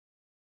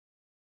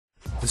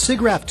The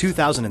SIGGRAPH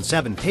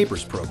 2007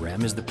 Papers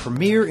Program is the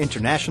premier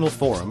international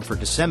forum for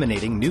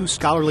disseminating new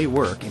scholarly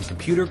work in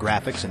computer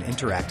graphics and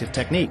interactive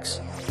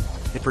techniques.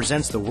 It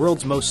presents the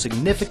world's most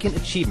significant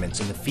achievements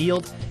in the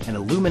field and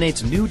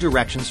illuminates new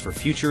directions for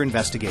future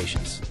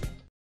investigations.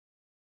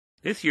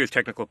 This year's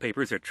technical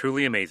papers are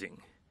truly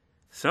amazing.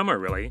 Some are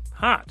really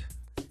hot.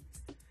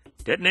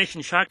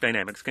 Detonation shock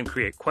dynamics can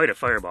create quite a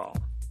fireball.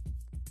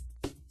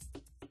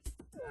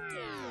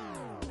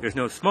 There's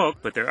no smoke,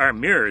 but there are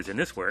mirrors in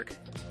this work.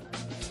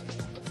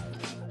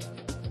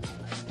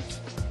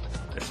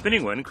 A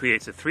spinning one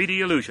creates a 3D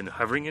illusion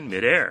hovering in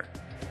midair.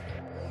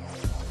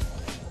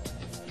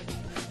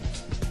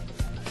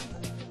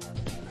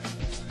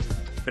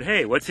 But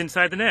hey, what's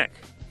inside the neck?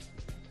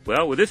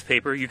 Well, with this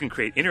paper, you can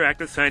create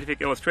interactive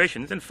scientific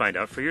illustrations and find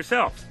out for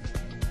yourself.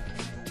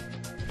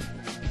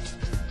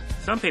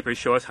 Some papers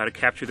show us how to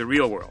capture the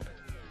real world.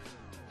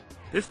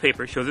 This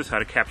paper shows us how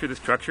to capture the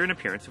structure and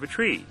appearance of a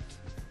tree,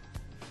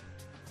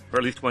 or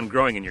at least one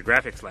growing in your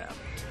graphics lab.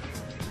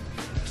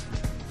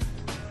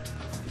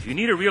 If you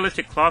need a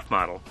realistic cloth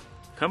model,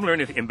 come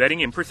learn if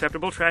embedding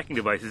imperceptible tracking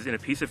devices in a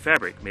piece of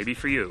fabric may be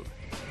for you.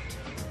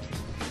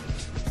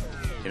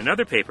 In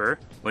another paper,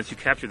 once you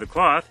capture the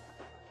cloth,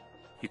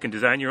 you can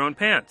design your own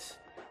pants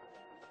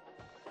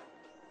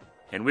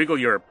and wiggle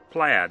your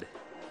plaid.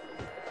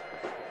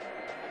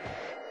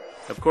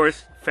 Of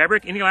course,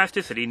 fabric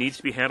inelasticity needs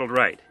to be handled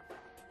right.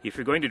 If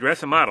you're going to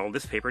dress a model,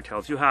 this paper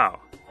tells you how.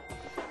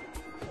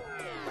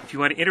 If you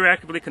want to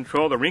interactively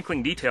control the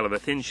wrinkling detail of a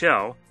thin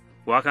shell,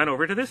 walk on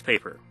over to this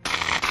paper.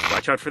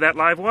 Watch out for that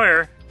live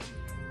wire.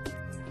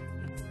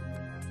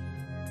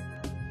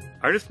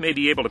 Artists may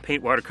be able to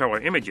paint watercolor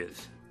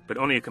images, but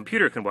only a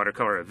computer can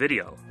watercolor a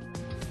video.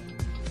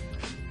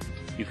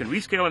 You can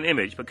rescale an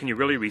image, but can you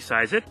really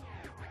resize it?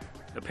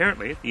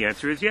 Apparently, the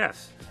answer is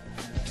yes.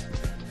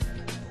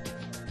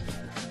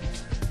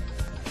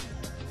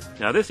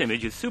 Now this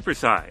image is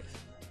supersized.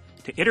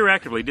 To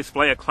interactively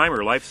display a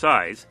climber life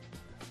size,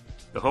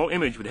 the whole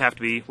image would have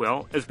to be,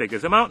 well, as big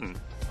as a mountain.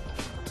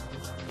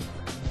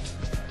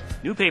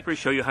 New papers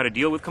show you how to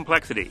deal with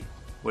complexity,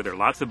 whether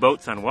lots of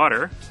boats on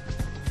water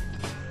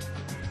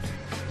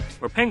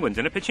or penguins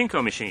in a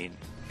pachinko machine.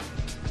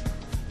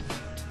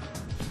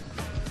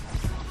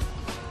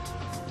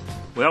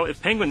 Well,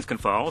 if penguins can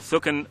fall,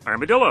 so can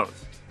armadillos,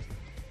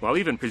 while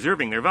even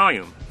preserving their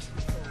volume.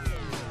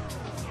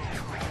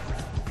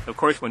 Of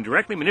course, when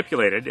directly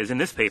manipulated, as in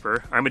this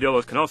paper,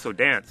 armadillos can also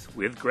dance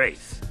with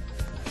grace.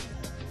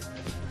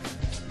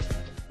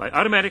 By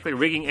automatically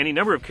rigging any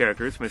number of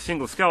characters from a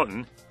single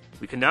skeleton,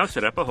 we can now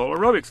set up a whole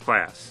aerobics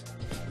class.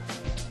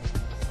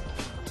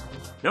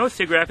 No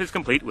SIGGRAPH is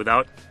complete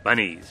without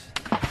bunnies.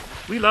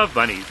 We love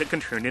bunnies that can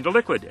turn into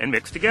liquid and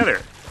mix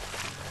together.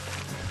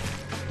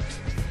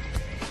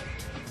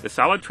 The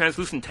solid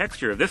translucent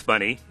texture of this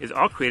bunny is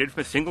all created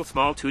from a single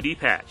small 2D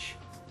patch.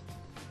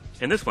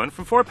 And this one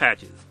from 4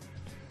 patches.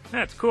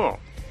 That's cool.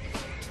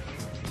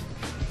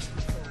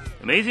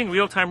 Amazing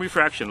real-time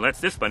refraction lets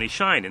this bunny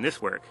shine in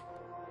this work.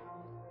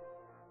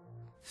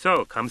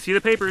 So, come see the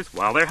papers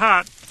while they're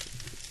hot.